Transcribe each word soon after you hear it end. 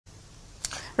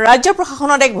ৰাজ্য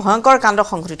প্ৰশাসনত এক ভয়ংকৰ কাণ্ড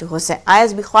সংঘটিত হৈছে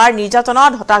আইএছ বিষয়াৰ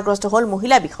নিৰ্যাতনত হতাগ্ৰস্ত হল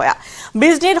মহিলা বিষয়া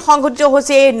বিজনীত সংঘটিত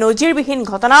হৈছে নজিৰবিহীন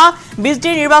ঘটনা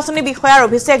বিজনীৰ নিৰ্বাচনী বিষয়াৰ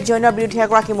অভিষেক জৈনৰ বিৰুদ্ধে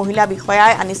এগৰাকী মহিলা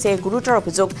বিষয়াই আনিছে গুৰুতৰ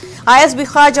অভিযোগ আইএছ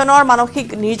বিষয়াজনৰ মানসিক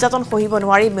নিৰ্যাতন সহিব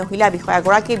নোৱাৰি মহিলা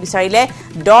বিষয়াগৰাকী বিচাৰিলে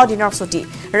 10 দিনৰ ছুটি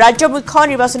ৰাজ্য মুখ্য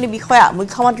নিৰ্বাচনী বিষয়া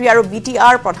মুখ্যমন্ত্ৰী আৰু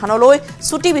বিটিআৰ প্ৰধানলৈ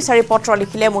ছুটি বিচাৰি পত্ৰ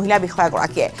লিখিলে মহিলা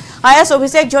বিষয়াগৰাকীয়ে আইএছ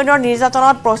অভিষেক জৈনৰ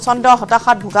নিৰ্যাতনত প্ৰচণ্ড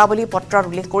হতাশাত ভোগা বুলি পত্ৰত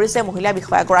উল্লেখ কৰিছে মহিলা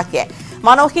বিষয়াগৰাকীয়ে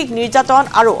মানসিক নিৰ্যাতন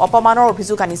আৰু অপমানৰ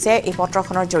অভিযোগ আনিছে এই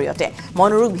পত্ৰখনৰ জৰিয়তে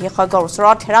মনোৰোগ বিশেষজ্ঞৰ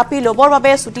ওচৰত থেৰাপি লবৰ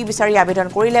বাবে ছুটি বিচাৰি আবেদন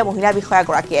কৰিলে মহিলা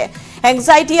বিষয়াগৰাকীয়ে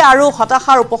এংজাইটি আৰু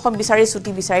হতাশাৰ উপশম বিচাৰি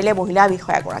ছুটি বিচাৰিলে মহিলা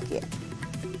বিষয়াগৰাকীয়ে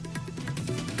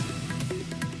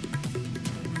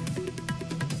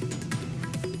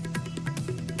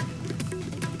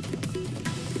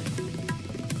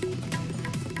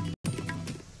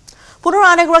পুনৰ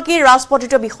আনেগৰাকী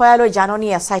ৰাজপত্ৰিত বিষয়ালৈ জাননী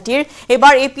এছআইটিৰ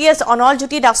এবাৰ এপিএছ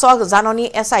অনলজ্যোতি দাসক জাননী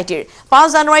এছআইটিৰ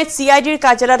 5 জানুৱাৰীত সিআইডিৰ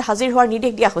কাৰ্যালয়ত হাজিৰ হোৱাৰ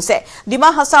নিৰ্দেশ দিয়া হৈছে ডিমা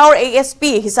হাছাওৰ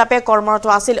এএছপি হিচাপে কৰ্মৰত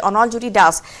আছিল অনলজ্যোতি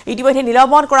দাস ইতিমধ্যে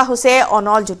নিলম্বন কৰা হৈছে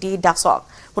অনলজ্যোতি দাসক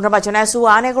পুনৰবাৰ জনাইছো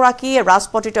আনেগৰাকী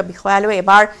ৰাজপত্ৰিত বিষয়ালৈ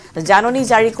এবাৰ জাননী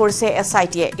জাৰি কৰিছে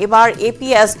এছআইটিয়ে এবাৰ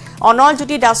এপিএছ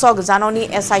অনলজ্যোতি দাসক জাননী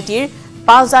এছআইটিৰ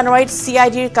 5 জানুৱাৰীত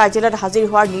সিআইডিৰ কাৰ্যালয়ত হাজিৰ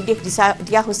হোৱাৰ নিৰ্দেশ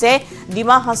দিয়া হৈছে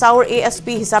ডিমা হাছাওৰ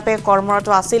এএছপি হিচাপে কৰ্মৰত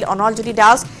আছিল অনলজ্যোতি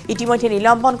দাস ইতিমধ্যে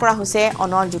নিলম্বন কৰা হৈছে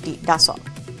অনলজ্যোতি দাসক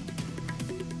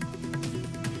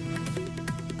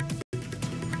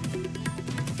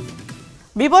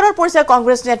বিবৰৰ পৰিচয়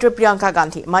কংগ্ৰেছ নেত্ৰী প্ৰিয়ংকা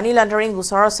গান্ধী মানি লণ্ডাৰিং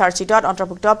গোচৰৰ চাৰ্জশ্বিটত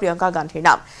অন্তৰ্ভুক্ত প্ৰিয়ংকা গান্ধীৰ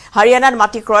নাম হাৰিয়ানাত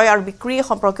মাটি ক্ৰয় আৰু বিক্ৰী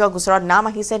সম্পৰ্কীয় গোচৰত নাম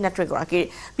আহিছে নেত্ৰীগৰাকীৰ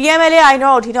পিএমএলএ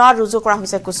আইনৰ অধীনত ৰুজু কৰা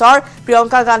হৈছে গোচৰ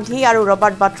প্ৰিয়ংকা গান্ধী আৰু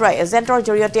ৰবাৰ্ট বাট্ৰাই এজেণ্টৰ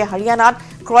জৰিয়তে হাৰিয়ানাত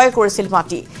ক্ৰয় কৰিছিল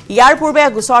মাটি ইয়াৰ পূৰ্বে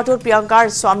গোচৰটোত প্ৰিয়ংকাৰ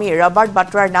স্বামী ৰবাৰ্ট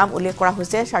বাট্ৰাৰ নাম উল্লেখ কৰা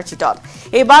হৈছে চাৰ্জশ্বিটত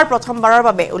এইবাৰ প্ৰথমবাৰৰ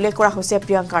বাবে উল্লেখ কৰা হৈছে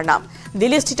প্ৰিয়ংকাৰ নাম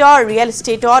দিল্লীস্থিত ৰিয়েল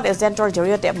ষ্টেটত এজেণ্টৰ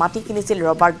জৰিয়তে মাটি কিনিছিল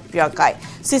ৰবাৰ্ট প্ৰিয়ংকাই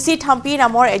চিচি থাম্পি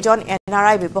নামৰ এজন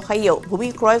এনআৰআই ব্যৱসায়ীয়েও ভূমি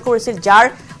ক্ৰয় কৰিছিল যাৰ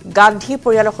গান্ধী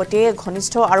পৰিয়ালৰ সৈতে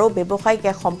ঘনিষ্ঠ আৰু ব্যৱসায়িক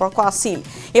সম্পৰ্ক আছিল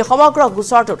এই সমগ্ৰ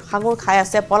গোচৰটোত সাঙুৰ খাই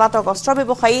আছে পলাতক অস্ত্ৰ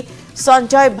ব্যৱসায়ী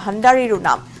সঞ্জয় ভাণ্ডাৰীৰো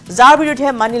নাম যাৰ বিৰুদ্ধে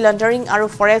মানি লণ্ডাৰিং আৰু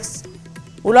ফৰেক্স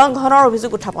উলংঘনৰ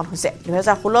অভিযোগ উত্থাপন হৈছে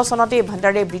 2016 চনতে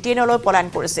ভাণ্ডাৰে ব্ৰিটেইনলৈ পলায়ন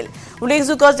কৰিছিল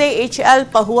উল্লেখযোগ্য যে এইচএল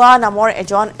পাহুৱা নামৰ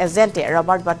এজন এজেণ্টে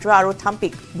ৰবাৰ্ট বাট্ৰা আৰু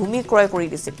থাম্পিক ভূমি ক্ৰয় কৰি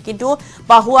দিছিল কিন্তু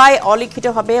পাহুৱাই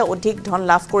অলিখিতভাৱে অধিক ধন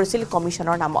লাভ কৰিছিল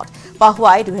কমিছনৰ নামত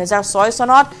পাহুৱাই 2006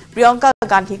 চনত প্ৰিয়ংকা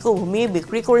গান্ধীকো ভূমি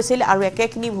বিক্ৰী কৰিছিল আৰু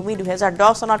একেখিনি ভূমি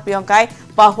 2010 চনত প্ৰিয়ংকাই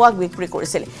পাহুৱাক বিক্ৰী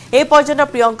কৰিছিল এই পৰ্যন্ত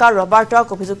প্ৰিয়ংকা ৰবাৰ্টক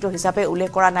অভিযুক্ত হিচাপে উল্লেখ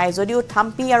কৰা নাই যদিও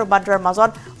থাম্পি আৰু বাট্ৰাৰ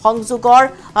মাজত সংযোগৰ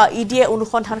ইডিয়ে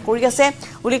অনুসন্ধান কৰি আছে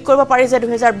উল্লেখ কৰিব পাৰি যে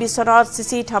 2020 চনত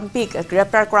চিচি থাম্পিক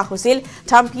গ্ৰেপ্তাৰ কৰা হৈছিল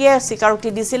থাম্পিয়ে স্বীকাৰোক্তি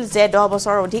দিছিল যে 10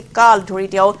 বছৰৰ অধিক কাল ধৰি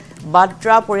তেওঁ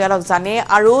বাট্ৰা পৰিয়ালক জানে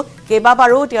আৰু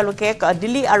কেইবাবাৰো তেওঁলোকে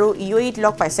দিল্লী আৰু ইউএইত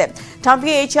লগ পাইছে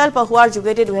থাম্পিয়ে এইচএল পাহুৱাৰ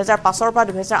যোগেদি 2005 পৰা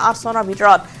 2008 চনৰ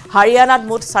ভিতৰত হাৰিয়ানাত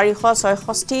মুঠ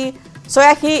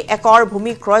 486 একৰ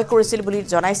ভূমি ক্ৰয় কৰিছিল বুলি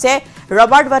জনাইছে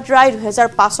ৰবাৰ্ট বাট্ৰাই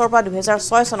 2005 পৰা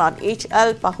 2006 চনত এইচএল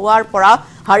পাহুৱাৰ পৰা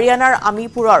হাৰিয়ানাৰ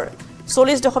আমিপুৰৰ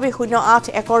 40.08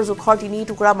 একৰ জোখৰ 3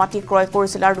 টুকুৰা মাটি ক্ৰয়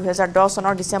কৰিছিল আৰু 2010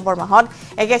 চনৰ ডিসেম্বৰ মাহত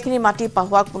একেখিনি মাটি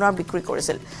পাহুৱাক পুনৰ বিক্ৰী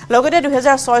কৰিছিল লগতে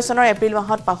 2006 চনৰ এপ্ৰিল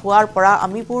মাহত পাহুৱাৰ পৰা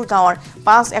আমিপুৰ গাঁৱৰ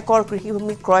 5 একৰ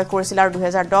কৃষিভূমি ক্ৰয় কৰিছিল আৰু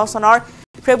 2010 চনৰ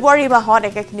ফেব্ৰুৱাৰী মাহত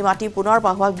একেখিনি মাটি পুনৰ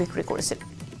পাহুৱাক বিক্ৰী কৰিছিল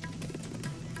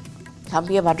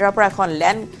থাম্পিয়ে ভাদ্ৰাৰ পৰা এখন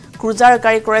লেণ্ড ক্ৰুজাৰ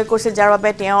গাড়ী ক্ৰয় কৰিছিল যাৰ বাবে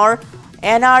তেওঁৰ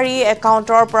এনআৰই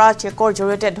একাউণ্টৰ পৰা চেকৰ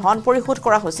জৰিয়তে ধন পৰিশোধ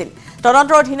কৰা হৈছিল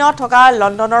তদন্তৰ অধীনত থকা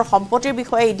লণ্ডনৰ সম্পত্তিৰ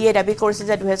বিষয়ে ইডিয়ে দাবী কৰিছিল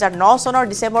যে 2009 চনৰ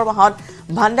ডিসেম্বৰ মাহত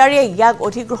ভাণ্ডাৰীয়ে ইয়াক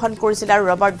অধিগ্ৰহণ কৰিছিল আৰু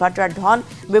ৰবাৰ্ট বাট্ৰাৰ ধন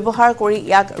ব্যৱহাৰ কৰি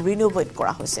ইয়াক ৰিনোভেট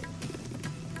কৰা হৈছিল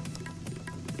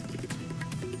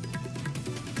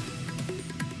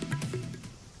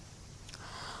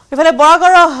ইফালে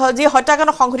বৰাগড়ৰ যি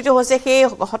হত্যাকাণ্ড সংঘটিত হৈছে সেই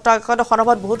হত্যাকাণ্ড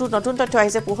সন্দৰ্ভত বহুতো নতুন তথ্য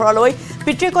আহিছে পোহৰলৈ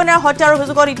পিতৃকন্যাৰ হত্যাৰ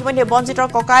অভিযোগত ইতিমধ্যে বঞ্চিতৰ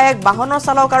ককায়েক বাহনৰ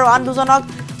চালক আৰু আন দুজনক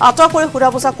আটক কৰি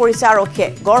সোধাপোছা কৰিছে আৰক্ষীয়ে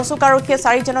গড়চুক আৰক্ষীয়ে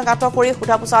 4 জনক আটক কৰি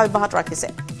সোধাপোছা অব্যাহত ৰাখিছে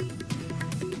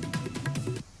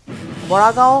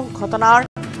বৰাগাঁও ঘটনাৰ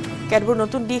কেতবোৰ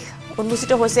নতুন দিশ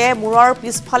উন্মোচিত হৈছে মূৰৰ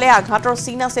পিছফালে আঘাতৰ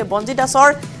চিন আছে বঞ্জিত দাসৰ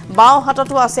বাও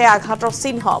হাততো আছে আঘাতৰ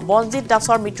চিহ্ন বঞ্জিত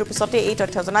দাসৰ মৃত্যুৰ পিছতে এই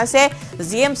তথ্য জনাইছে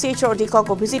জিএমচিএইচৰ অধীক্ষক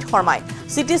অভিজিত শৰ্মাই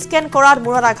সিটি স্কেন কৰাত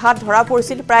মূৰত আঘাত ধৰা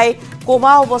পৰিছিল প্ৰায়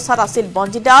কোমা অৱস্থাত আছিল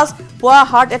বঞ্জিত দাস পুৱা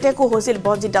হাৰ্ট এটেকো হৈছিল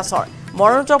বঞ্জিত দাসৰ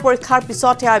মৰণোত্তৰ পৰীক্ষাৰ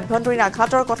পিছতহে আভ্যন্তৰীণ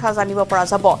আঘাতৰ কথা জানিব পৰা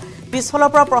যাব পিছফালৰ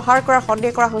পৰা প্ৰহাৰ কৰাৰ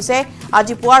সন্দেহ কৰা হৈছে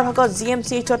আজি পুৱাৰ ভাগত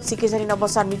জিএমচিএইচত চিকিৎসাধীন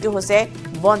অৱস্থাত মৃত্যু হৈছে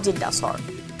বঞ্জিত দাসৰ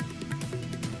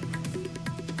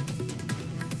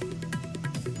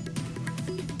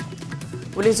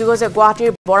উল্লেখযোগ্য যে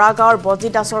গুৱাহাটীৰ বৰাগাঁৱৰ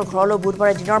বঞ্জিত দাসৰ ঘৰলৈ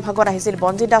বুধবাৰে দিনৰ ভাগত আহিছিল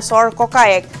বঞ্জিত দাসৰ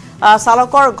ককায়েক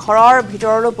চালকৰ ঘৰৰ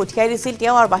ভিতৰলৈ পঠিয়াই দিছিল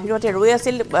তেওঁ আৰু বাহিৰতে ৰৈ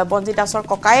আছিল বঞ্জিত দাসৰ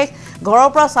ককায়েক ঘৰৰ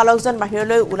পৰা চালকজন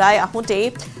বাহিৰলৈ ওলাই আহোঁতেই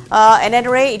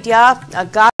এনেদৰে এতিয়া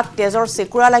গাত তেজৰ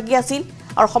চেকুৰা লাগি আছিল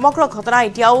আৰু সমগ্ৰ ঘটনা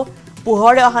এতিয়াও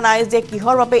পোহৰলৈ অহা নাই যে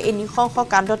কিহৰ বাবে এই নিশংস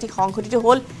কাণ্ডটি সংঘটিত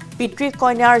হ'ল পিতৃ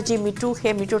কন্যাৰ যি মৃত্যু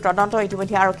সেই মৃত্যুৰ তদন্ত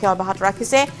ইতিমধ্যে আৰক্ষীয়ে অব্যাহত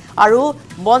ৰাখিছে আৰু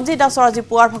বঞ্জিত দাসৰ আজি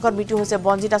পুৱাৰ ভাগত মৃত্যু হৈছে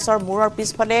বঞ্জিত দাসৰ মূৰৰ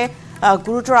পিছফালে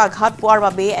গুৰুতৰ আঘাত পোৱাৰ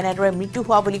বাবে এনেদৰে মৃত্যু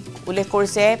হোৱা বুলি উল্লেখ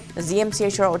কৰিছে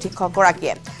জিএমচিএইচৰ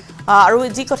অধীক্ষকগৰাকীয়ে আৰু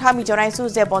যি কথা আমি জনাইছো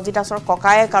যে বঞ্জিত দাসৰ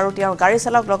ককায়েক আৰু তেওঁৰ গাড়ী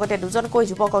চালক লগতে দুজনকৈ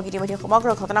যুৱকক ইতিমধ্যে সমগ্ৰ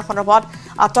ঘটনা সন্দৰ্ভত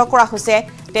আটক কৰা হৈছে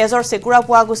তেজৰ চেকুৰা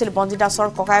পোৱা গৈছিল বঞ্জিত দাসৰ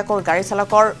ককায়েকৰ গাড়ী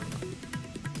চালকৰ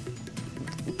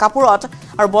কাপুৰত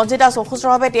আৰু বঞ্জিত দাস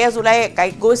অসুস্থভাৱে তেজ ওলাই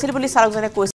গৈছিল বুলি চালকজনে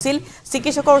কৈছিল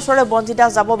চিকিৎসকৰ ওচৰলৈ বঞ্জিত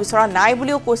দাস যাব বিচৰা নাই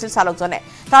বুলিও কৈছিল চালকজনে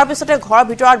তাৰ পিছতে ঘৰৰ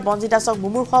ভিতৰত বঞ্জিত দাসক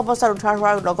মুমূৰ্ষু অৱস্থাত উদ্ধাৰ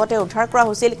হোৱাৰ লগতে উদ্ধাৰ কৰা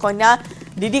হৈছিল কন্যা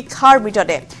দিদিক্ষাৰ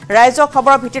মৃতদেহ ৰাইজৰ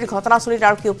খবৰৰ ভিত্তিত ঘটনাস্থলীত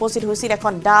আৰক্ষী উপস্থিত হৈছিল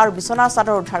এখন দা আৰু বিছনা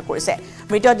চাদৰ উদ্ধাৰ কৰিছে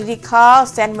মৃত দিদিক্ষা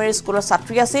সেন্ট মেৰী স্কুলৰ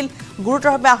ছাত্ৰী আছিল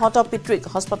গুৰুতৰভাৱে আহত পিতৃক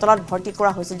হস্পিটেলত ভৰ্তি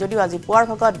কৰা হৈছিল যদিও আজি পুৱাৰ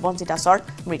ভাগত বঞ্জিত দাসৰ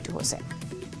মৃত্যু হৈছে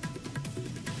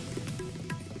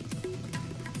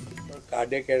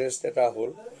cardiac arrest eta hol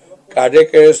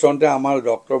cardiac arrest onte amar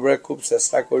doctor bore khub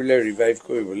chesta korile revive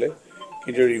koribole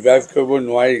kintu revive koribo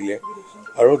noarile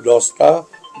aru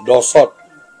 10ot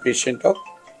patient ok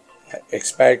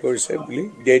expire korise boli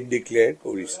dead declare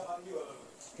korise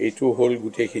etu hol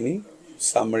gutekhini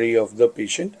summary of the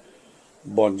patient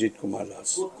Bonjit Kumar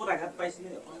Das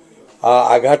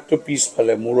aghat to piece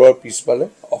phale muror piece phale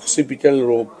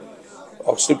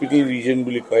occipital region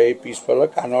boli koy piece phale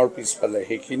kanor piece phale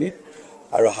hekhini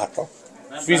আৰু হাতক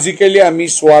physically আমি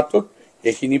সোৱাটোত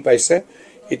এখিনি পাইছে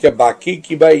এটা বাকি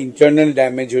কিবা internal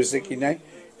damage হৈছে কি নাই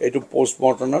এটো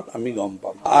পোস্টমর্টমত আমি গম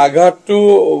পাম আঘাতটো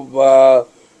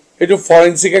এটো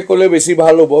ফরেনসিকে কলে বেশি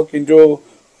ভাল হ'ব কিন্তু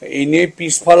এনে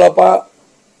পিছফালপা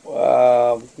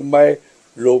কোনবাই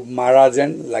মাৰা যেন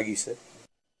লাগিছে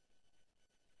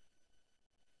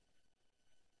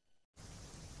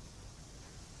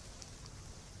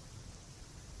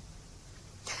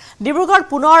ডিব্ৰুগড়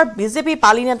পুনৰ বিজেপি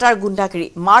পালি নেতাৰ গুণ্ডাগিৰি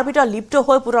মাৰপিটত লিপ্ত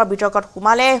হৈ পুনৰ বিতৰ্কত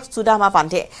সোমালে সুদামা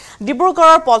পাণ্ডে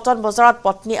ডিব্ৰুগড়ৰ পল্টন বজাৰত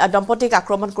পত্নী দম্পতীক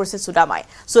আক্ৰমণ কৰিছে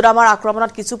সুদামাৰ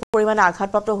আক্ৰমণত কিছু পৰিমাণে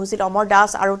আঘাতপ্ৰাপ্ত হৈছিল অমৰ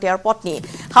দাস আৰু তেওঁৰ পত্নী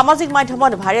সামাজিক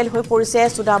মাধ্যমত ভাইৰেল হৈ পৰিছে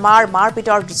সুদামাৰ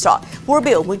মাৰপিটৰ দৃশ্য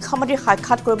পূৰ্বেও মুখ্যমন্ত্ৰীৰ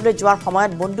সাক্ষাৎ কৰিবলৈ যোৱাৰ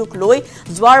সময়ত বন্দুক লৈ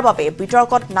যোৱাৰ বাবে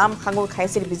বিতৰ্কত নাম সাঙুৰ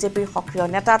খাইছিল বিজেপিৰ সক্ৰিয়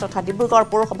নেতা তথা ডিব্ৰুগড়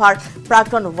পৌৰসভাৰ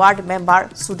প্ৰাক্তন ৱাৰ্ড মেম্বাৰ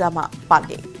সুদামা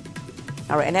পাণ্ডে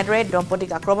আৰু এনেদৰে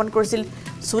দম্পতীক আক্ৰমণ কৰিছিল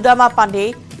সুদামা পাণ্ডে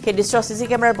সেই দৃশ্য সিসি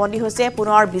কেমেৰাৰ বন্দী হৈছে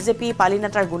পুনৰ বিজেপি পালি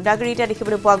নেতাৰ গুণ্ডাগিৰি এতিয়া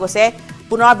দেখিবলৈ পোৱা গৈছে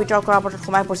পুনৰ বিতৰ্কৰ আপৰত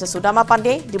সোমাই পৰিছে সুদামা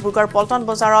পাণ্ডে ডিব্ৰুগড় পল্টন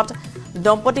বজাৰত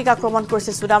দম্পতীক আক্ৰমণ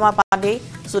কৰিছে সুদামা পাণ্ডে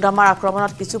সুদামাৰ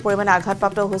আক্ৰমণত কিছু পৰিমাণে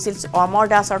আঘাতপ্ৰাপ্ত হৈছিল অমৰ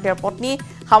দাস আৰু তেওঁৰ পত্নী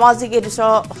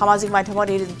সামাজিক মাধ্যমত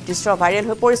এই দৃশ্য ভাইৰেল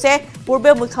হৈ পৰিছে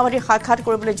পূৰ্বে মুখ্যমন্ত্ৰীৰ সাক্ষাৎ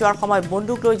কৰিবলৈ যোৱাৰ সময়ত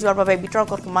বন্দুক লৈ যোৱাৰ বাবে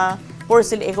বিতৰ্কত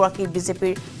পৰিছিল এগৰাকী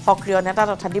বিজেপিৰ সক্ৰিয় নেতা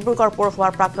তথা ডিব্ৰুগড়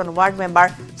পৌৰসভাৰ প্ৰাক্তন ৱাৰ্ড মেম্বাৰ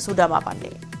সুদামা পাণ্ডে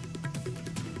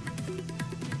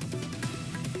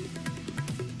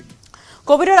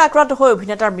কোভিডৰ আক্ৰান্ত হৈ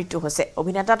অভিনেতাৰ মৃত্যু হৈছে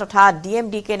অভিনেতা তথা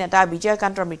ডিএমডিকে নেতা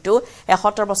বিজয়কান্তৰ মৃত্যু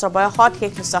 ৭১ বছৰ বয়সত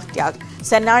শেষ নিশ্বাস ত্যাগ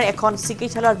চেন্নাইৰ এখন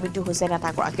চিকিৎসালয়ত মৃত্যু হৈছে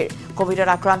নেতাগৰাকীৰ কোভিডৰ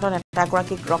আক্ৰান্ত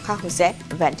নেতাগৰাকীক ৰখা হৈছে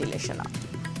ভেন্টিলেশ্যনত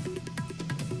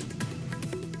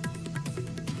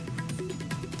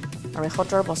আৰু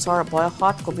 ৭১ বছৰ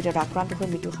বয়সত কোভিডত আক্ৰান্ত হৈ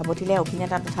মৃত্যু সাবটিলে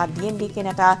অভিনেতা তথা ডিএমডিকে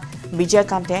নেতা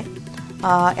বিজয়কান্তে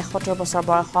 ৭১ বছৰ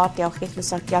বয়সত তেওঁ শেষ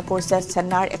নিশ্বাস ত্যাগ কৰিছে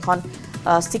চেন্নাইৰ এখন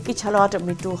চিকিৎসালয়ত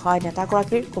মৃত্যু হয়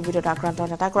নেতাগৰাকীৰ কোভিডত আক্ৰান্ত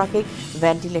নেতাগৰাকীক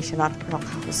ভেন্টিলেশ্যনত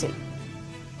ৰখা হৈছিল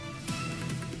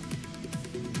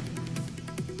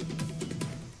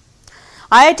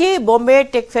আইআইটি বম্বেৰ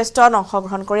টেক ফেষ্টত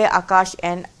অংশগ্ৰহণ কৰি আকাশ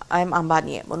এম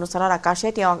আম্বানীয়ে অনুষ্ঠানত আকাশে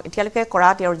তেওঁ এতিয়ালৈকে কৰা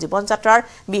তেওঁৰ জীৱন যাত্ৰাৰ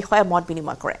বিষয়ে মত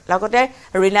বিনিময় কৰে লগতে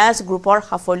ৰিলায়েন্স গ্ৰুপৰ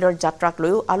সাফল্যৰ যাত্ৰাক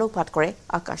লৈও আলোকপাত কৰে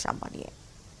আকাশ আম্বানীয়ে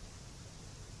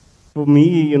For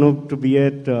me, to be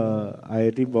at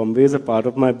IIT Bombay is a part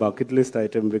of my bucket list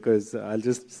item because I'll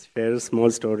just share a small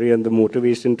story and the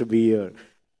motivation to be here.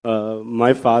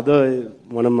 My father,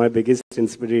 one of my biggest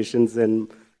inspirations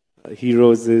and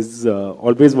heroes, is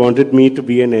always wanted me to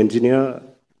be an engineer.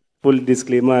 Full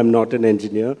disclaimer, I'm not an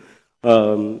engineer.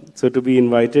 So to be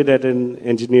invited at an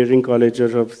engineering college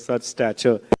of such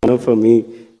stature, for me.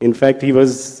 In fact, he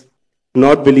was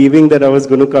not believing that I was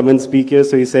going to come and speak here,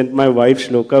 so he sent my wife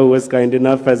Shloka, who was kind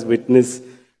enough as witness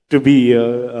to be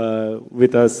here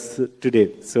with us today.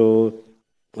 So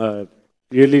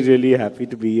really, really happy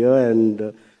to be here,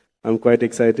 and I'm quite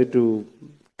excited to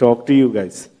talk to you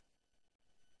guys.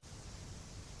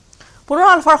 পুনৰ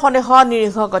আলফাৰ সন্দেহত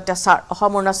নিৰীহ অত্যাচাৰ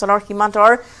অসম অৰুণাচলৰ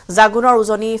সীমান্তৰ জাগুনৰ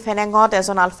উজনি ফেনেঙত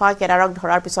এজন আলফা কেডাৰক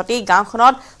ধৰাৰ পিছতেই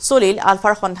গাঁওখনত চলিল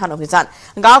আলফাৰ সন্ধান অভিযান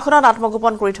গাঁওখনত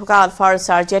আত্মগোপন কৰি থকা আলফাৰ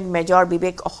সাৰ্জেণ্ট মেজৰ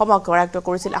বিবেক অসমক কৰায়ত্ব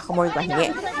কৰিছিল সামৰিক বাহিনীয়ে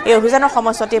এই অভিযানৰ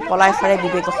সময়তে পলাই সাৰে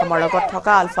বিবেক অসমৰ লগত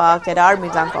থকা আলফা কেডাৰ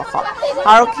মৃগাংক অসম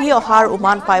আৰক্ষী অহাৰ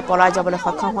উমান পাই পলাই যাবলৈ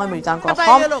সক্ষম হয় মৃগাংক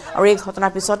অসম আৰু এই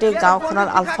ঘটনাৰ পিছতেই গাঁওখনত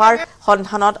আলফাৰ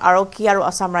সন্ধানত আৰক্ষী আৰু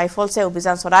আসাম ৰাইফলছে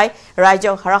অভিযান চলাই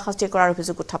ৰাইজক হাৰাশাস্তি কৰাৰ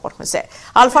অভিযোগ উত্থাপন হৈছে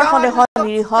আলফাৰ সন্দেহত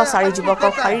নিৰীহ 4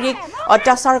 যুৱকক শাৰীৰিক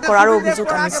অত্যাচাৰ কৰাৰ অভিযোগ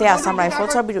আনিছে আসাম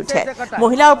ৰাইফলছৰ বিৰুদ্ধে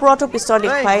মহিলাৰ ওপৰতো পিষ্টল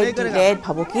দেখুৱাই দিলে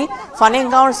ভাবুকি ফানেং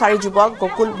গাঁৱৰ 4 যুৱক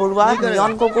গকুল বৰুৱা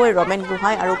নিয়ন গগৈ ৰমেন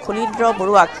গোহাঁই আৰু খলিদ্ৰ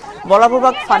বৰুৱাক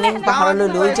বলপূৰ্বক ফানেং পাহাৰলৈ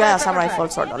লৈ যায় আসাম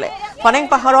ৰাইফলছৰ দলে ফানেং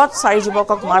পাহাৰত 4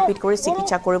 যুৱকক মাৰপিট কৰি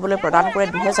চিকিৎসা কৰিবলৈ প্ৰদান কৰে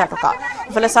 2000 টকা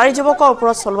ইফালে 4 যুৱকৰ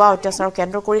ওপৰত চলোৱা অত্যাচাৰক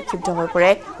কেন্দ্ৰ কৰি ক্ষিপ্ত হৈ পৰে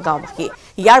গাঁওবাসী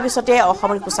ইয়াৰ পিছতে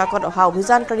অসামৰিক পোছাকত অহা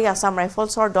অভিযানকাৰী আসাম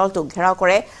ৰাইফলছৰ দলটোক ঘেৰাও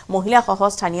কৰে মহিলাসহ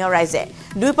স্থানীয় ৰাইজে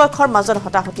দুই পক্ষৰ মাজত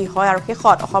হতাহতি হয় আৰু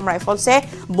শেষত অসম ৰাইফলছে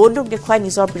বন্দুক দেখুৱাই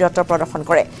নিজৰ বীৰত্ব প্ৰদৰ্শন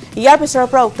কৰে ইয়াৰ পিছৰ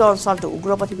পৰা উক্ত অঞ্চলটো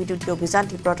উগ্ৰপন্থী বিৰুদ্ধে অভিযান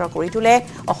তীব্ৰতৰ কৰি তোলে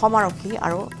অসম আৰক্ষী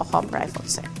আৰু অসম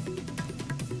ৰাইফলছে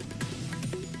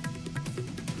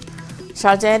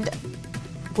সাৰ্জেণ্ট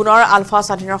পুনৰ আলফা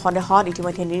স্বাধীনৰ সন্দেহত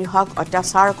ইতিমধ্যে নিৰীহক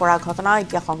অত্যাচাৰ কৰা ঘটনা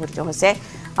এতিয়া সংঘটিত হৈছে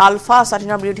আলফা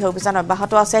স্বাধীনৰ বিৰুদ্ধে অভিযান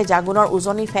অব্যাহত আছে জাগুনৰ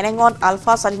উজনি ফেনেঙত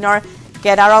আলফা স্বাধীনৰ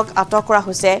কেডাৰক আটক কৰা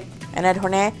হৈছে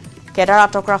এনেধৰণে কেডাৰ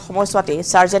আটক কৰাৰ সময়ছোৱাতে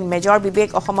সাৰ্জেণ্ট মেজৰ বিবেক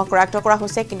অসমক কৰায়ত্ব কৰা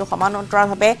হৈছে কিন্তু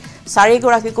সমান্তৰালভাৱে 4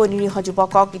 গৰাকীকৈ নিৰীহ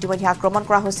যুৱকক ইতিমধ্যে আক্ৰমণ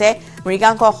কৰা হৈছে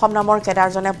মৃগাংক অসম নামৰ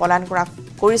কেডাৰজনে পলায়ন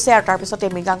কৰিছে আৰু তাৰ পিছতে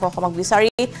মৃগাংক অসমক বিচাৰি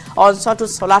অঞ্চলটো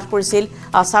চলাথ কৰিছিল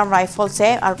আসাম ৰাইফলছে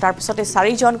আৰু তাৰ পিছতে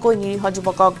 4 জনকৈ নিৰীহ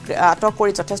যুৱকক আটক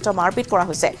কৰি যথেষ্ট মাৰপিট কৰা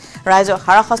হৈছে ৰাইজক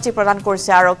হাৰাশাস্তি প্ৰদান কৰিছে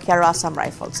আৰক্ষী আৰু আসাম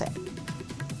ৰাইফলছে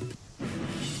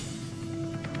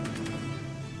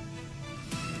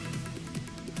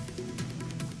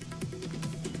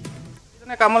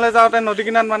কামলৈ যাওঁতে নদী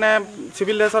কিনাৰত মানে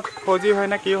চিভিল ড্ৰেছত ফৌজি হয়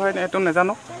নে কি হয় এইটো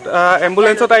নাজানো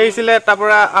এম্বুলেন্সত আহিছিলে তাৰ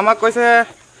পৰা আমাক কৈছে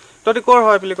তহঁতি ক'ৰ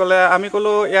হয় বুলি ক'লে আমি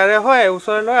ক'লোঁ ইয়াৰে হয়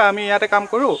ওচৰলৈ লৈ আমি ইয়াতে কাম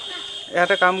কৰোঁ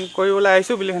ইয়াতে কাম কৰিবলৈ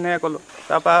আহিছোঁ বুলি সেনেকৈ ক'লোঁ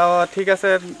তাৰপৰা ঠিক আছে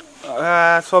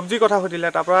চব্জি কথা সুধিলে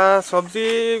তাৰপৰা চব্জি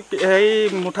হেৰি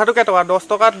মুঠাটো কেইটকা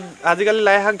 10 টকাত আজিকালি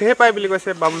লাই শাক ঢেৰ পায় বুলি কৈছে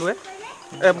বাবলুৱে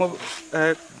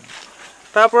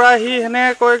তাৰ পৰা সি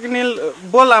সেনেকৈ কৈ কিনি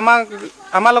ব'ল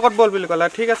আমাৰ লগত ব'ল বুলি ক'লে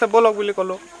ঠিক আছে ব'লক বুলি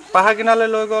ক'লোঁ পাহাৰ কিনাৰলৈ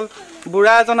লৈ গ'ল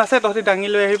বুঢ়া এজন আছে তহঁতি দাঙি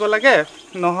লৈ আহিব লাগে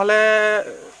নহ'লে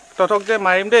তহঁতক যে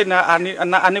মাৰিম দেই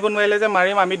আনিব নোৱাৰিলে যে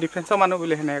মাৰিম আমি ডিফেন্সৰ মানুহ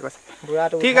বুলি সেনেকৈ কৈছে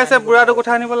ঠিক আছে বুঢ়াটোক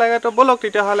উঠাই আনিব লাগে তো ব'লক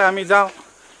তেতিয়াহ'লে আমি যাওঁ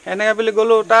এনেকৈ বুলি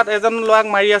গ'লোঁ তাত এজন ল'ৰাক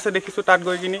মাৰি আছে দেখিছোঁ তাত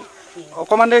গৈ কিনি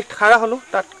অকণমান দেৰি খাৰা হ'লোঁ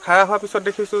তাত খাৰা হোৱাৰ পিছত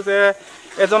দেখিছোঁ যে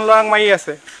এজন ল'ৰাক মাৰি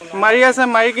আছে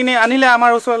মাৰি কিনি আনিলে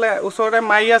আমাৰ ওচৰতে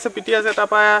মাৰি আছে পিটি আছে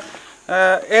তাৰপৰা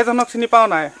এজনক চিনি পাওঁ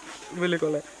নাই বুলি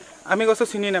ক'লে আমি কৈছোঁ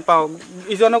চিনি নাপাওঁ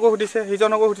ইজনকো সুধিছে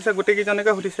সিজনকো সুধিছে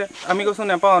গোটেইকেইজনকে সুধিছে আমি কৈছোঁ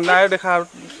নাপাওঁ নাই দেখা আৰু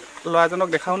ল'ৰাজনক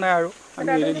দেখাও নাই আৰু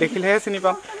আমি দেখিলেহে চিনি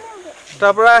পাম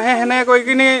তাৰপৰা সেনেকৈ কৈ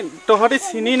কিনি তহঁতি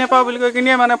চিনি নাপাওঁ বুলি কৈ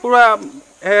কিনিয়ে মানে পূৰা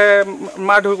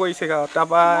মাৰ ধুৰ কৰিছে গাঁৱত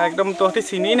তাৰপৰা একদম তহঁতি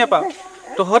চিনি নাপাওঁ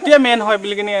তহঁতিয়ে মেইন হয়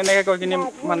বুলি কিনি এনেকৈ কৈ কিনি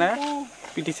মানে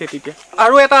পিটিছে তেতিয়া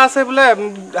আৰু এটা আছে বোলে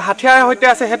হাথিয়াৰৰ সৈতে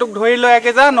আছে সেইটোক ধৰি লৈ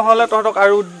একে যা নহ'লে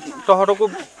তহঁতকো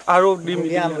আৰু দিম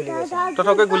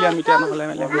তহঁতকে গুলিয়াম এতিয়া নহ'লে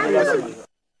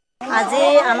আজি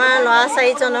আমাৰ ল'ৰা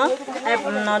 4জনক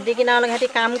নদী কিনাৰলৈ সিহঁতি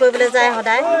কাম কৰিবলৈ যায়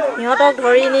সদায় সিহঁতক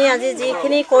ধৰি নি আজি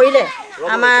যিখিনি কৰিলে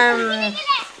আমাৰ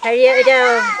হেৰি এতিয়া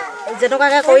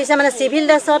যেনেকুৱাকৈ কৰিছে মানে চিভিল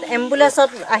ড্ৰেছত এম্বুলেন্সত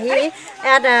আহি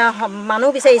ইয়াত মানুহ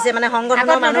বিচাৰিছে মানে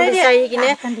সংগঠনৰ মানুহ বিচাৰি কিনে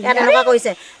ইয়াত এনেকুৱা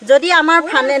কৰিছে যদি আমাৰ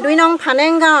 2 নং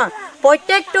ফানেং গাঁৱৰ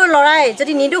প্ৰত্যেকটো ল'ৰাই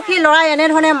যদি নিদোষী ল'ৰাই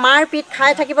এনেধৰণে মাৰপিট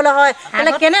খাই থাকিবলৈ হয়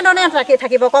তেতিয়াহ'লে কেনেধৰণে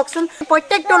থাকিব কওকচোন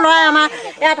প্ৰত্যেকটো ল'ৰাই আমাৰ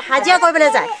ইয়াত হাজিৰা কৰিবলৈ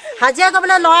যায় হাজিৰা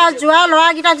কৰিবলৈ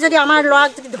ল'ৰাকেইটাক যদি আমাৰ ল'ৰাক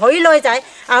যদি ধৰি লৈ যায়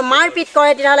আৰু মাৰপিট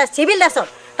কৰে তেতিয়াহ'লে চিভিল ড্ৰেছত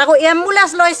তাকো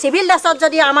এম্বুলেন্স লৈ চিভিল ড্ৰেছত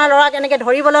যদি আমাৰ ল'ৰাক এনেকৈ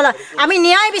ধৰিবলৈ লয় আমি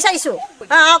ন্যায় বিচাৰিছোঁ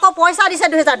আকৌ পইচা দিছে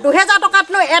 2000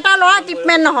 টকাতনো এটা ল'ৰা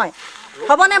ট্ৰিটমেণ্ট নহয়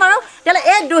হ'বনে বাৰু তেতিয়াহ'লে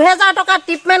এই 2000 টকা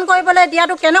ট্ৰিটমেণ্ট কৰিবলৈ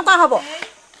দিয়াটো কেনেকুৱা হ'ব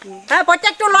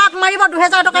প্ৰত্যেকটো ল'ৰাক মাৰিব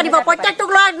 2000 টকা দিব প্ৰত্যেকটো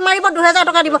ল'ৰাক মাৰিব 2000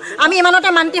 টকা দিব আমি ইমানতে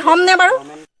মান্তি হ'মনে বাৰু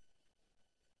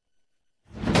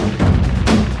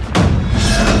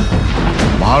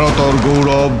ভাৰতৰ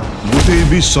গৌৰৱ গোটেই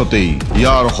বিশ্বতেই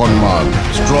ইয়াৰ সন্মান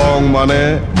ষ্ট্ৰং মানে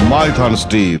মাইথান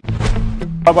ষ্টীল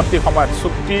পৰৱৰ্তী সময়ত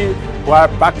চুক্তি হোৱাৰ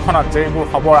প্ৰাকখনত যিবোৰ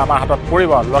খবৰ আমাৰ হাতত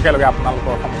পৰিব লগে লগে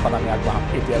আপোনালোকৰ সন্মুখত আমি আগবঢ়াম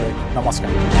এতিয়ালৈ নমস্কাৰ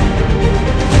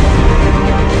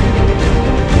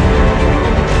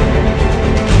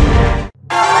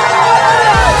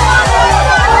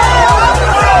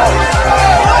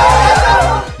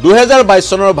 2022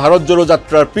 চনৰ ভাৰত জোড়ো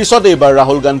যাত্ৰাৰ পিছত এইবাৰ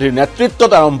ৰাহুল গান্ধীৰ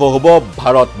নেতৃত্বত আৰম্ভ হ'ব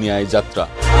ভাৰত ন্যায় যাত্ৰা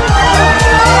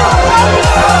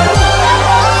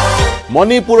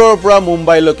মণিপুৰৰ পৰা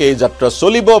মুম্বাইলৈকে এই যাত্ৰা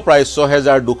চলিব প্ৰায়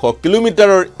 6200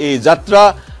 কিলোমিটাৰৰ এই যাত্ৰা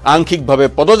আংশিকভাৱে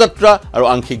পদযাত্ৰা আৰু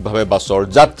আংশিকভাৱে বাছৰ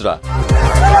যাত্ৰা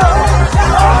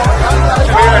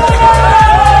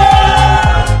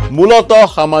মূলত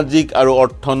সামাজিক আৰু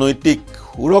অৰ্থনৈতিক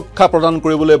সুৰক্ষা প্ৰদান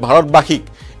কৰিবলৈ ভাৰতবাসীক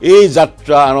এই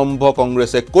যাত্ৰা আৰম্ভ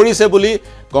কংগ্ৰেছে কৰিছে বুলি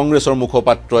কংগ্ৰেছৰ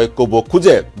মুখপাত্ৰই ক'ব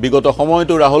খোজে বিগত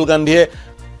সময়তো ৰাহুল গান্ধীয়ে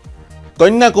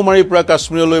কন্যাকুমাৰীৰ পৰা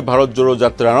কাশ্মীৰলৈ ভাৰত জোড়ো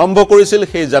যাত্ৰা আৰম্ভ কৰিছিল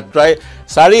সেই যাত্ৰাই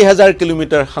 4000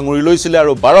 কিলোমিটাৰ সাঙুৰি লৈছিল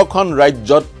আৰু 12খন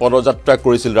ৰাজ্যত পদযাত্ৰা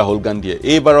কৰিছিল ৰাহুল গান্ধীয়ে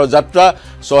এইবাৰৰ যাত্ৰা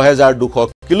 6200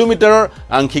 কিলোমিটাৰৰ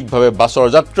আংশিকভাৱে বাছৰ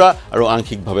যাত্ৰা আৰু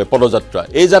আংশিকভাৱে পদযাত্ৰা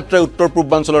এই যাত্ৰাই উত্তৰ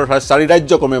পূৰ্বাঞ্চলৰ 4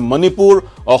 ৰাজ্য ক্ৰমে মণিপুৰ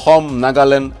অসম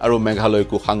নাগালেণ্ড আৰু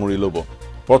মেঘালয়কো সাঙুৰি ল'ব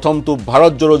প্ৰথমটো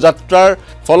ভাৰত জোড়ো যাত্ৰাৰ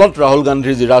ফলত ৰাহুল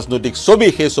গান্ধীৰ যি ৰাজনৈতিক ছবি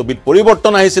সেই ছবিত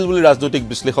পৰিৱৰ্তন আহিছিল বুলি ৰাজনৈতিক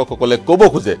বিশ্লেষকসকলে ক'ব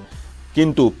খোজে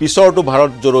কিন্তু পিছৰটো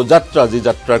ভাৰত জোড়ো যাত্ৰা যি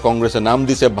যাত্ৰাৰ কংগ্ৰেছে নাম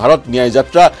দিছে ভাৰত ন্যায়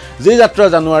যাত্ৰা যি যাত্ৰা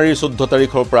জানুৱাৰীৰ 14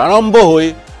 তাৰিখৰ পৰা আৰম্ভ হৈ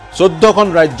 14খন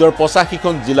ৰাজ্যৰ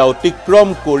 85খন জিলা অতিক্ৰম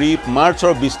কৰি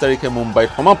মাৰ্চৰ 20 তাৰিখে মুম্বাইত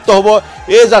সমাপ্ত হ'ব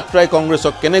এই যাত্ৰাই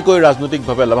কংগ্ৰেছক কেনেকৈ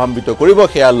ৰাজনৈতিকভাৱে লাভান্বিত কৰিব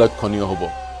সেয়া লক্ষণীয় হ'ব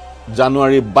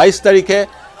জানুৱাৰী 22 তাৰিখে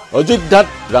অযোধ্যাত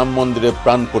ৰাম মন্দিৰে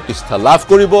প্ৰাণ প্ৰতিষ্ঠা লাভ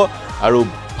কৰিব আৰু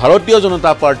ভাৰতীয়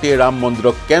জনতা পাৰ্টিয়ে ৰাম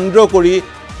মন্দিৰক কেন্দ্ৰ কৰি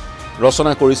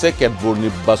ৰচনা কৰিছে কেতবোৰ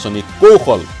নিৰ্বাচনী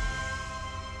কৌশল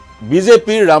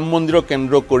বিজেপিৰ ৰাম মন্দিৰক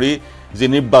কেন্দ্ৰ কৰি যি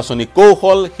নিৰ্বাচনী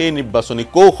কৌশল সেই নিৰ্বাচনী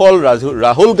কৌশল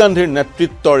ৰাহুল গান্ধীৰ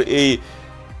নেতৃত্বৰ এই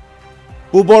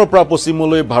পূবৰ পৰা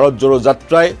পশ্চিমলৈ ভাৰত জোড়ো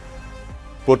যাত্ৰাই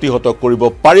প্ৰতিহত কৰিব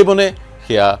পাৰিবনে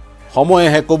সেয়া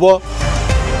সময়েহে ক'ব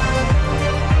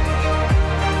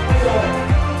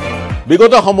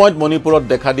বিগত সময়ত মণিপুৰত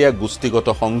দেখা দিয়া গোষ্ঠীগত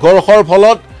সংঘৰ্ষৰ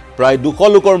ফলত প্ৰায়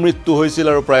 200 লোকৰ মৃত্যু হৈছিল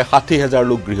আৰু প্ৰায় 60000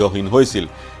 লোক গৃহহীন হৈছিল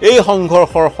এই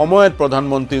সংঘৰ্ষৰ সময়ত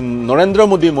প্ৰধানমন্ত্ৰী নৰেন্দ্ৰ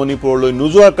মোদী মণিপুৰলৈ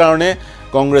নোযোৱাৰ কাৰণে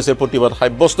কংগ্ৰেছে প্ৰতিবাদ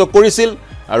সাব্যস্ত কৰিছিল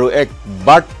আৰু এক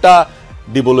বাৰ্তা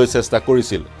দিবলৈ চেষ্টা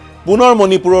কৰিছিল পুনৰ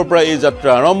মণিপুৰৰ পৰা এই যাত্ৰা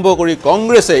আৰম্ভ কৰি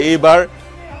কংগ্ৰেছে এইবাৰ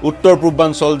উত্তৰ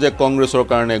পূৰ্বাঞ্চল যে কংগ্ৰেছৰ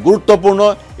কাৰণে গুৰুত্বপূৰ্ণ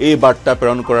এই বাৰ্তা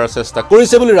প্ৰেৰণ কৰাৰ চেষ্টা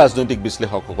কৰিছে বুলি ৰাজনৈতিক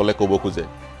বিশ্লেষকসকলে ক'ব খোজে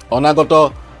অনাগত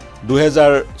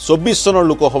 2024 চনৰ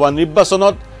লোকসভা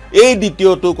নিৰ্বাচনত এই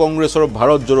দ্বিতীয়টো কংগ্ৰেছৰ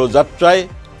ভাৰত জোড়ো যাত্ৰাই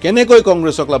কেনেকৈ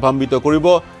কংগ্ৰেছক লাভান্বিত কৰিব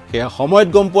সেয়া সময়ত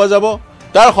গম পোৱা যাব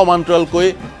তাৰ সমান্তৰালকৈ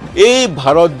এই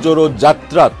ভাৰত জোড়ো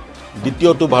যাত্ৰাত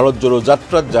দ্বিতীয়টো ভাৰত জোড়ো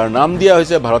যাত্ৰাত যাৰ নাম দিয়া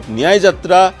হৈছে ভাৰত ন্যায়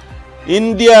যাত্ৰা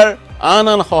ইণ্ডিয়াৰ আন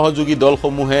সহযোগী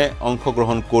দলসমূহে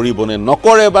অংশগ্ৰহণ কৰিবনে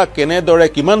নকৰে বা কেনেদৰে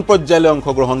কিমান পৰ্যায়লৈ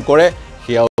অংশগ্ৰহণ কৰে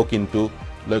সেয়াও কিন্তু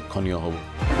লক্ষণীয় হ'ব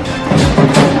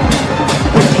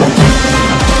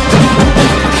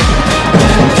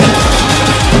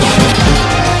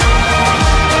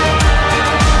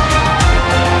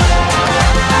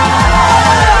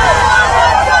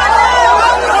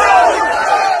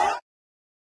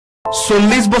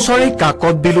চল্লিশ বছৰে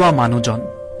কাকত বিলোৱা মানুহজন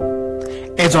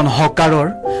এজন হকাৰৰ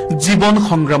জীৱন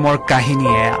সংগ্ৰামৰ কাহিনী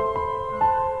এয়া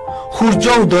সূৰ্য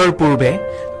উদয়ৰ পূৰ্বে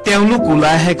তেওঁলোক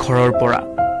ওলাই আহে ঘৰৰ পৰা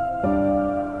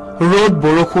ৰ'দ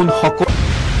বৰষুণ সকলো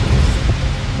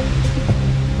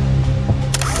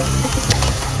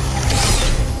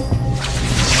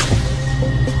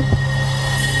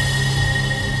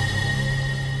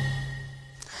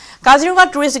কাজিৰঙা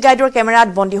টুৰিষ্ট গাইডৰ কেমেৰাত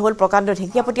বন্দী হ'ল প্ৰকাণ্ড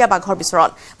ঢেকীয়াপতীয়া বাঘৰ বিচৰণ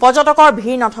পৰ্যটকৰ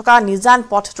ভিৰ নথকা নিজান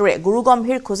পথটোৰে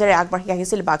গুৰুগম্ভীৰ খোজেৰে আগবাঢ়ি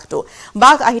আহিছিল বাঘটো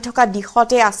বাঘ আহি থকা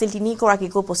দিশতে আছিল 3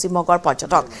 গৰাকীকো পশ্চিমবংগৰ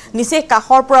পৰ্যটক নিচে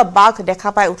কাষৰ পৰা বাঘ দেখা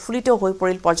পাই উৎফুল্লিত হৈ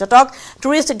পৰিল পৰ্যটক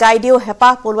টুৰিষ্ট গাইডেও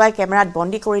হেপাহ পলুৱাই কেমেৰাত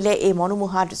বন্দী কৰিলে এই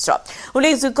মনোমোহা দৃশ্য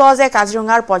উল্লেখযোগ্য যে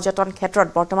কাজিৰঙাৰ পৰ্যটন ক্ষেত্ৰত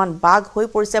বৰ্তমান বাঘ হৈ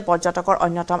পৰিছে পৰ্যটকৰ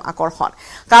অন্যতম আকৰ্ষণ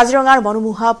কাজিৰঙাৰ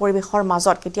মনোমোহা পৰিৱেশৰ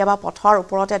মাজত কেতিয়াবা পথৰ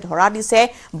ওপৰতে ধৰা দিছে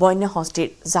বন্য হস্তীৰ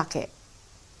জাকে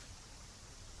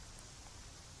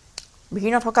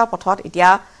ভিৰ নথকা পথত এতিয়া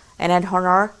এনে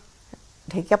ধৰণৰ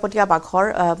ঢেকীয়াপতীয়া বাঘৰ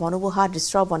মনোমোহা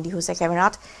দৃশ্য বন্দী হৈছে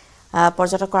কেমেৰাত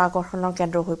পৰ্যটকৰ আকৰ্ষণৰ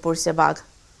কেন্দ্ৰ হৈ পৰিছে বাঘ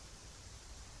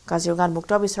কাজিৰঙাত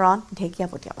মুক্ত বিচৰণ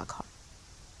ঢেকীয়াপতীয়া বাঘৰ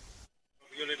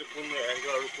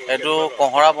এটো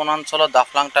কহৰা বনাঞ্চলত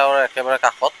দাফলাং টাৱাৰ একেবাৰে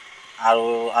কাষত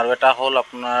আৰু এটা হ'ল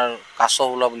আপোনাৰ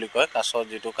কাছহুলা বুলি কয় কাছ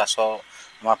যেটো কাছ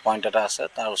আমাৰ পইণ্ট এটা আছে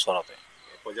তাৰ ওচৰতে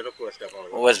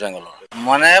ৱেষ্ট বেংগলৰ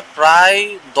মানে প্ৰায়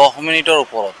 10 মিনিটৰ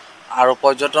ওপৰত আৰু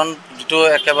পৰ্যটন যেটো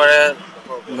একেবাৰে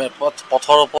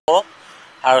পথৰ ওপৰত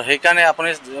আৰু সেইকাৰণে আপুনি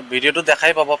ভিডিঅটো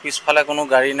দেখাই পাব পিছফালে কোনো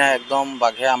গাড়ী নাই একদম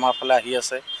বাঘে আমাৰ ফালে আহি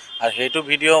আছে আৰু হেতু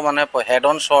ভিডিঅ মানে হেড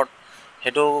অন শট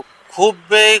হেতু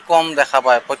খুবেই কম দেখা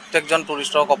পায় প্ৰত্যেকজন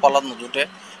টুৰিষ্টৰ কপালত নজুতে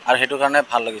আৰু হেতু কাৰণে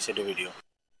ভাল লাগিছে এটো ভিডিঅ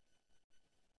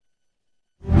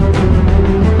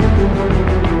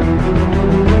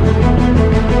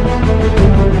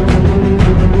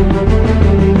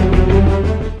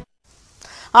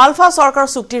আলফা চৰকাৰ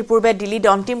চুক্তিৰ পূৰ্বে দিল্লীত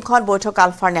অন্তিমখন বৈঠক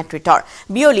আলফাৰ নেতৃত্বৰ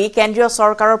বিয়লি কেন্দ্ৰীয়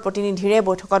চৰকাৰৰ প্ৰতিনিধিৰে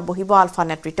বৈঠকত বহিব আলফা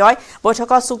নেতৃত্বই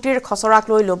বৈঠকত চুক্তিৰ খচৰাক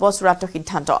লৈ ল'ব চূড়ান্ত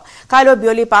সিদ্ধান্ত কাইলৈ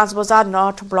বিয়লি 5 বজাত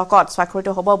নৰ্থ ব্লকত স্বাক্ষৰিত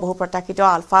হ'ব বহু প্ৰত্যাশিত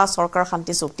আলফা চৰকাৰ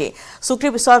শান্তি চুক্তি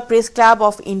চুক্তিৰ পিছত প্ৰেছ ক্লাব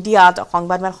অফ ইণ্ডিয়াত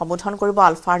সংবাদমেল সম্বোধন কৰিব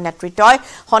আলফাৰ নেতৃত্বই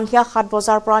সন্ধিয়া 7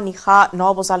 বজাৰ পৰা নিশা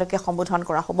 9 বজালৈকে সম্বোধন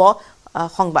কৰা হ'ব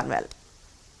সংবাদমেল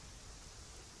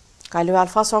কাইলৈ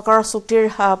আলফা চৰকাৰৰ চুক্তিৰ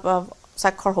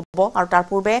স্বাক্ষৰ হ'ব আৰু তাৰ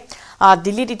পূৰ্বে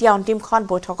দিল্লীত এতিয়া অন্তিমখন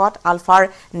বৈঠকত আলফাৰ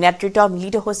নেতৃত্ব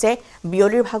মিলিত হৈছে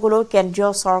বিয়লিৰ ভাগলৈ কেন্দ্ৰীয়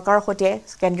চৰকাৰৰ সৈতে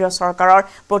কেন্দ্ৰীয় চৰকাৰৰ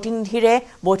প্ৰতিনিধিৰে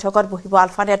বৈঠকত বহিব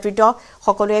আলফা নেতৃত্ব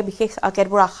সকলোৱে বিশেষ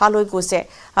কেতবোৰ আশা লৈ গৈছে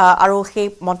আৰু সেই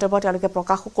মন্তব্য তেওঁলোকে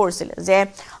প্ৰকাশ কৰিছিল যে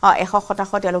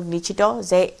 100% তেওঁলোক নিশ্চিত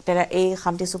যে এই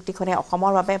শান্তি চুক্তিখনে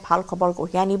অসমৰ বাবে ভাল খবৰ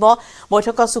কঢ়িয়াই আনিব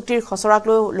বৈঠকত চুক্তিৰ খচৰাক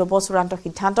লৈ ল'ব চূড়ান্ত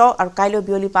সিদ্ধান্ত আৰু কাইলৈ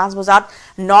বিয়লি 5 বজাত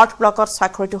নৰ্থ ব্লকত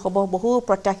স্বাক্ষৰিত হ'ব বহু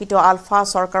প্ৰত্যাশিত আলফা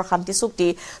চৰকাৰ শান্তি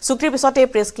চুক্তিৰ পিছতে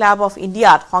প্ৰেছ ক্লাব অফ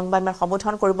ইণ্ডিয়াত সংবাদমেল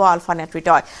সম্বোধন কৰিব আলফা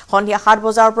নেতৃত্বই সন্ধিয়া 7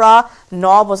 বজাৰ পৰা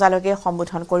 9 বজালৈকে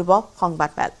সম্বোধন কৰিব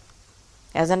সংবাদমেল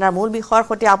এজেণ্ডাৰ মূল বিষয়ৰ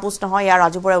সৈতে আপোচ নহয় ইয়াৰ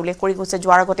ৰাজুবৰে উল্লেখ কৰি গৈছে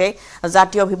যোৱাৰ আগতে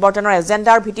জাতীয় বিবৰ্তনৰ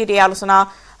এজেণ্ডাৰ ভিত্তিত এই আলোচনা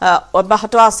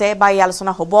অব্যাহত আছে বা এই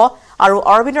আলোচনা হ'ব আৰু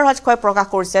অৰবিন্দ ৰাজখোৱাই প্ৰকাশ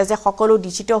কৰিছে যে সকলো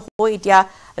নিশ্চিত হৈ এতিয়া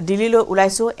দিল্লীলৈ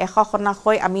ওলাইছো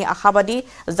 100% আমি আশাবাদী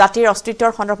জাতিৰ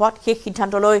অস্তিত্বৰ সন্দৰ্ভত শেষ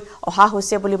সিদ্ধান্তলৈ অহা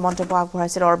হৈছে বুলি মন্তব্য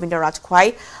আগবঢ়াইছিল অৰবিন্দ ৰাজখোৱাই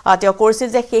তেওঁ কৈছিল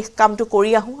যে শেষ কামটো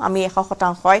কৰি আহো আমি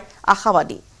 100%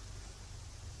 আশাবাদী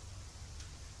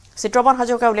চিত্ৰপন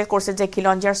হাজৰিকাই উল্লেখ কৰিছিল যে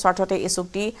খিলঞ্জীয়াৰ স্বাৰ্থতে এই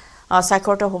চুক্তি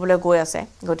স্বাক্ষৰিত হ'বলৈ গৈ আছে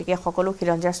গতিকে সকলো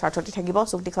খিলঞ্জীয়াৰ স্বাৰ্থতে থাকিব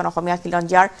চুক্তিখন অসমীয়া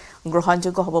খিলঞ্জীয়াৰ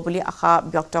গ্ৰহণযোগ্য হ'ব বুলি আশা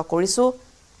ব্যক্ত কৰিছো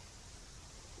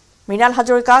মৃণাল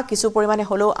হাজৰিকা কিছু পৰিমাণে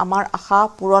হ'লেও আমাৰ আশা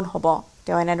পূৰণ হ'ব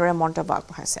তেওঁ এনেদৰে মন্তব্য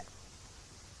আগবঢ়াইছে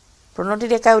প্ৰণতি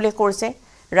ডেকাই উল্লেখ কৰিছে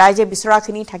ৰাইজে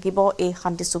বিচৰাখিনি থাকিব এই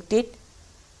শান্তি চুক্তিত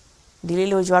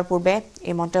দিল্লীলৈ যোৱাৰ পূৰ্বে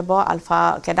এই মন্তব্য আলফা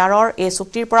কেডাৰৰ এই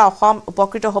চুক্তিৰ পৰা অসম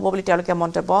উপকৃত হ'ব বুলি তেওঁলোকে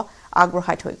মন্তব্য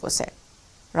আগবঢ়াই থৈ গৈছে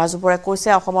ৰাজুবৰে কৈছে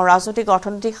অসমৰ ৰাজনৈতিক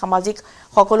অৰ্থনৈতিক সামাজিক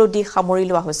সকলো দিশ সামৰি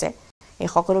লোৱা হৈছে এই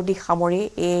সকলো দিশ সামৰি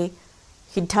এই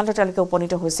সিদ্ধান্ত তেওঁলোকে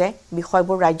উপনীত হৈছে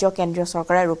বিষয়বোৰ ৰাজ্য কেন্দ্ৰীয়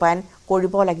চৰকাৰে ৰূপায়ণ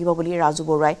কৰিব লাগিব বুলি ৰাজু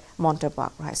বৰুৱাই মন্তব্য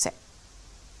আগবঢ়াইছে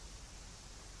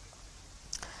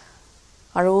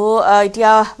আৰু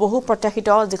এতিয়া বহু প্ৰত্যাশিত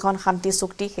যিখন শান্তি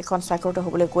চুক্তি সেইখন স্বাক্ষৰিত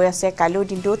হ'বলৈ গৈ আছে কাইলৈ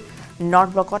দিনটোত নৰ্থ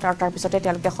ব্লকত আৰু তাৰ পিছতে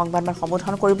তেওঁলোকে সংবাদমেল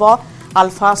সম্বোধন কৰিব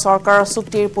আলফা চৰকাৰৰ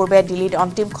চুক্তিৰ পূৰ্বে দিল্লীত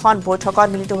অন্তিমখন বৈঠকত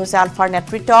মিলিত হৈছে আলফাৰ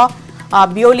নেতৃত্ব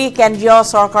বিয়লি কেন্দ্ৰীয়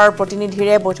চৰকাৰৰ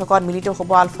প্ৰতিনিধিৰে বৈঠকত মিলিত হ'ব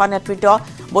আলফা নেতৃত্ব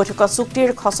বৈঠকত চুক্তিৰ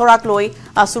খচৰাক লৈ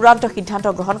চূড়ান্ত সিদ্ধান্ত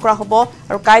গ্ৰহণ কৰা হ'ব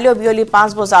আৰু কাইলৈ বিয়লি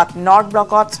 5 বজাত নৰ্থ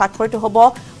ব্লকত স্বাক্ষৰিত হ'ব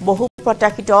বহু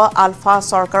প্ৰত্যাশিত আলফা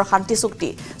চৰকাৰ শান্তি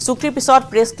চুক্তিৰ পিছত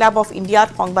প্ৰেছ ক্লাব অফ ইণ্ডিয়াত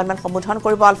সংবাদমেল সম্বোধন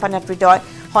কৰিব আলফা নেতৃত্বই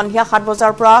সন্ধিয়া 7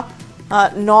 বজাৰ পৰা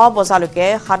 9 বজালৈকে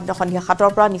সন্ধিয়া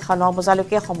 7 পৰা নিশা 9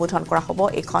 বজালৈকে সম্বোধন কৰা হ'ব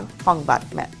এইখন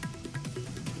সংবাদমেল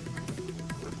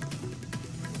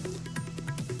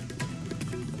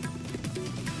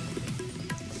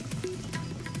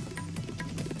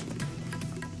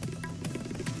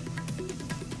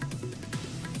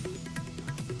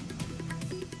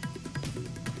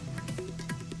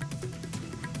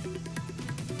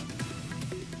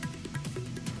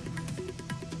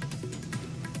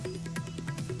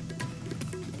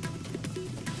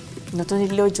নতুন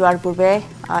দিল্লীলৈ যোৱাৰ পূৰ্বে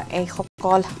এই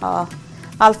সকল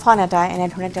আলফা নেতাই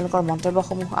এনেধৰণে তেওঁলোকৰ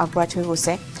মন্তব্যসমূহ আগবঢ়াই থৈ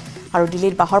গৈছে আৰু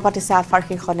দিল্লীত বাহৰ পাতিছে আলফাৰ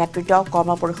শীৰ্ষ নেতৃত্ব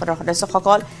কৰ্ম পৰিষদৰ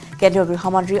সদস্যসকল কেন্দ্ৰীয়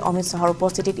গৃহমন্ত্ৰী অমিত শাহৰ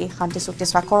উপস্থিতিত এই শান্তি চুক্তি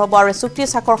স্বাক্ষৰ হ'ব আৰু এই চুক্তি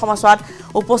স্বাক্ষৰ সময়ছোৱাত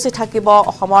উপস্থিত থাকিব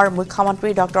অসমৰ মুখ্যমন্ত্ৰী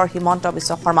ডক্টৰ হিমন্ত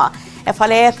বিশ্ব শৰ্মা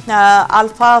এফালে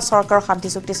আলফা চৰকাৰৰ শান্তি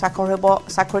চুক্তি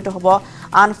স্বাক্ষৰিত হ'ব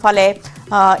আনফালে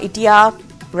এতিয়া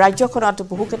ৰাজ্যখনত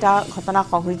বহুকেইটা ঘটনা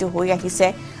সংঘটিত হৈ আহিছে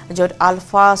য'ত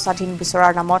আলফা স্বাধীন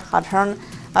বিচৰাৰ নামত সাধাৰণ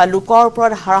লোকৰ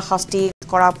ওপৰত হাৰাশাস্তি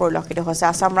কৰা পৰিলক্ষিত হৈছে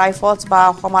আছাম ৰাইফলছ বা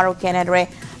অসম আৰক্ষী এনেদৰে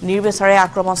নিৰ্বিচাৰে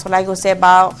আক্ৰমণ চলাই গৈছে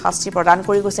বা শাস্তি প্ৰদান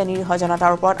কৰি গৈছে নিৰীহ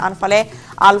জনতাৰ ওপৰত আনফালে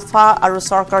আলফা আৰু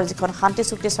চৰকাৰ যিখন শান্তি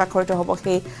চুক্তি স্বাক্ষৰিত হ'ব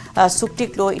সেই চুক্তিক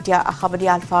লৈ এতিয়া আশাবাদী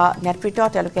আলফা নেতৃত্ব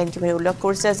তেওঁলোকে ইতিমধ্যে উল্লেখ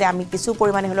কৰিছে যে আমি কিছু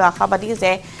পৰিমাণে হ'লেও আশাবাদী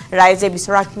যে ৰাইজে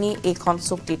বিচৰাখিনি এইখন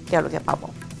চুক্তিত তেওঁলোকে পাব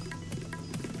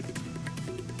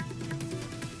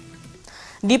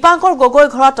দীপাংকৰ গগৈ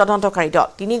ঘৰত তদন্তকাৰী দল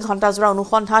 3 ঘণ্টা জোৰা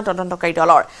অনুসন্ধান তদন্তকাৰী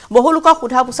দলৰ বহু লোকক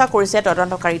সোধা-পোছা কৰিছে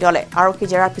তদন্তকাৰী দলে আৰক্ষী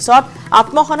জেৰাৰ পিছত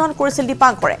আত্মহনন কৰিছিল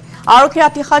দীপাংকৰে আৰক্ষীৰ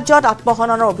আতিশায্যত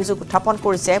আত্মহননৰ অভিযোগ উত্থাপন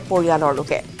কৰিছে পৰিয়ালৰ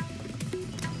লোকে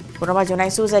পুনৰবাৰ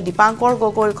জনাইছো যে দীপাংকৰ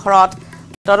গগৈৰ ঘৰত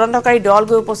তদন্তকাৰী দল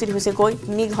গৈ উপস্থিত হৈছে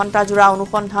 3 ঘণ্টা জোৰা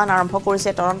অনুসন্ধান আৰম্ভ কৰিছে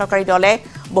তদন্তকাৰী দলে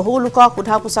বহু লোকক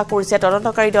সোধা-পোছা কৰিছে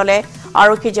তদন্তকাৰী দলে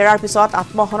আৰক্ষী জেৰাৰ পিছত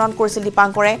আত্মহনন কৰিছিল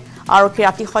দীপাংকৰে আৰক্ষীৰ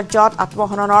আতিশায্যত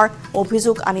আত্মহননৰ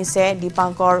অভিযোগ আনিছে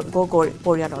দীপাংকৰ গগৈৰ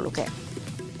পৰিয়ালৰ লোকে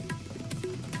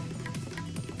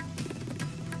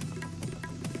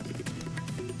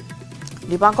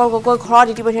দীপাংকৰ গগৈ ঘৰত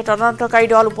ইতিমধ্যে তদন্তকাৰী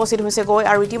দল উপস্থিত হৈছে গৈ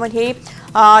আৰু ইতিমধ্যে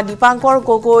দীপাংকৰ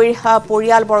গগৈৰ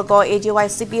পৰিয়ালবৰ্গ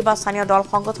AJYCP বা স্থানীয় দল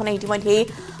সংগঠনে ইতিমধ্যে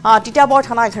তিতাবৰ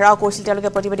থানা ঘেৰাও কৰিছিল তেওঁলোকে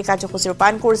প্ৰতিবাদী কাৰ্যসূচী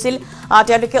ৰূপায়ণ কৰিছিল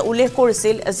তেওঁলোকে উল্লেখ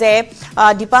কৰিছিল যে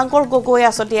দীপাংকৰ গগৈ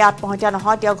আসতে আত্মহত্যা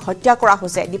নহয় তেওঁক হত্যা কৰা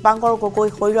হৈছে দীপাংকৰ গগৈ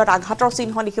শৰীৰত আঘাতৰ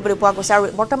চিহ্ন দেখিবলৈ পোৱা গৈছে আৰু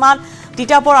বৰ্তমান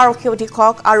তিতাবৰ আৰক্ষী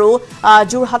অধীক্ষক আৰু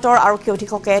যোৰহাটৰ আৰক্ষী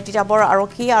অধীক্ষকে তিতাবৰ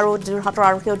আৰক্ষী আৰু যোৰহাটৰ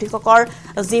আৰক্ষী অধীক্ষকৰ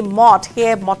যি মত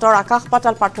সেই মতৰ আকাশ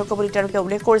পাতাল পাৰ্থক্য বুলি তেওঁলোকে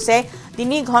উল্লেখ কৰিছে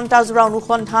 3 ঘণ্টা জোৰা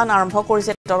অনুসন্ধান আৰম্ভ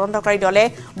কৰিছে তদন্তকাৰী দলে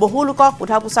বহু লোকক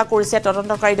সোধা-পোছা কৰিছে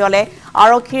তদন্তকাৰী দলে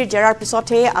আৰক্ষীৰ জেৰাৰ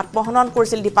পিছতে আত্মহনন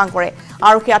কৰিছিল দীপাংকৰে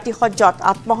আৰক্ষী আতিশয্যত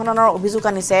আত্মহননৰ অভিযোগ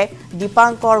আনিছে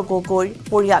দীপাংকৰ গগৈৰ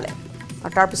পৰিয়ালে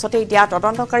আৰু তাৰ পিছতে এতিয়া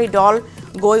তদন্তকাৰী দল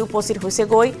গৈ উপস্থিত হৈছে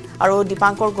গৈ আৰু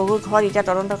দীপাংকৰ গগৈ ঘৰ এতিয়া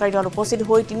তদন্তকাৰী দল উপস্থিত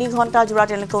হৈ 3 ঘণ্টা জোৰা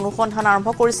তেওঁলোকে অনুসন্ধান আৰম্ভ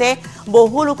কৰিছে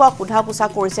বহু লোকক সোধা-পোছা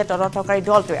কৰিছে তদন্তকাৰী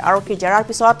দলটোৱে আৰক্ষী জেৰাৰ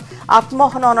পিছত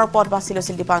আত্মহননৰ পথ বাছি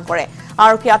লৈছিল দীপাংকৰে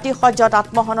আৰক্ষী আতিশয্যত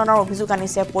আত্মহননৰ অভিযোগ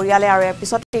আনিছে পৰিয়ালে আৰু ইয়াৰ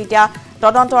পিছতে এতিয়া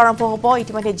তদন্ত আৰম্ভ হ'ব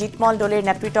ইতিমধ্যে জিতমল দলেৰ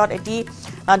নেতৃত্বত এটি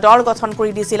দল গঠন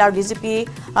কৰি দিছিল আৰু ডিজিপি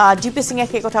জিপি সিঙে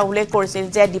সেই কথা উল্লেখ কৰিছিল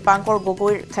যে দীপাংকৰ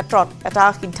গগৈৰ ক্ষেত্ৰত এটা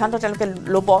সিদ্ধান্ত তেওঁলোকে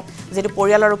ল'ব যেটো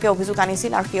পৰিয়ালৰ লোকে অভিযোগ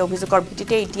আনিছিল আৰু সেই অভিযোগৰ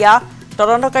ভিত্তিতে এতিয়া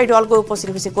তদন্তকাৰী দল গৈ উপস্থিত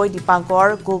হৈছে গৈ দীপাংকৰ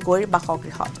গগৈৰ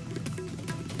বাসগৃহত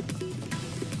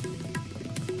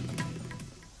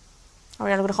আৰু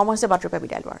ইয়াৰ লগতে সময় হৈছে বাতৰি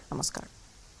বিদায় লোৱাৰ নমস্কাৰ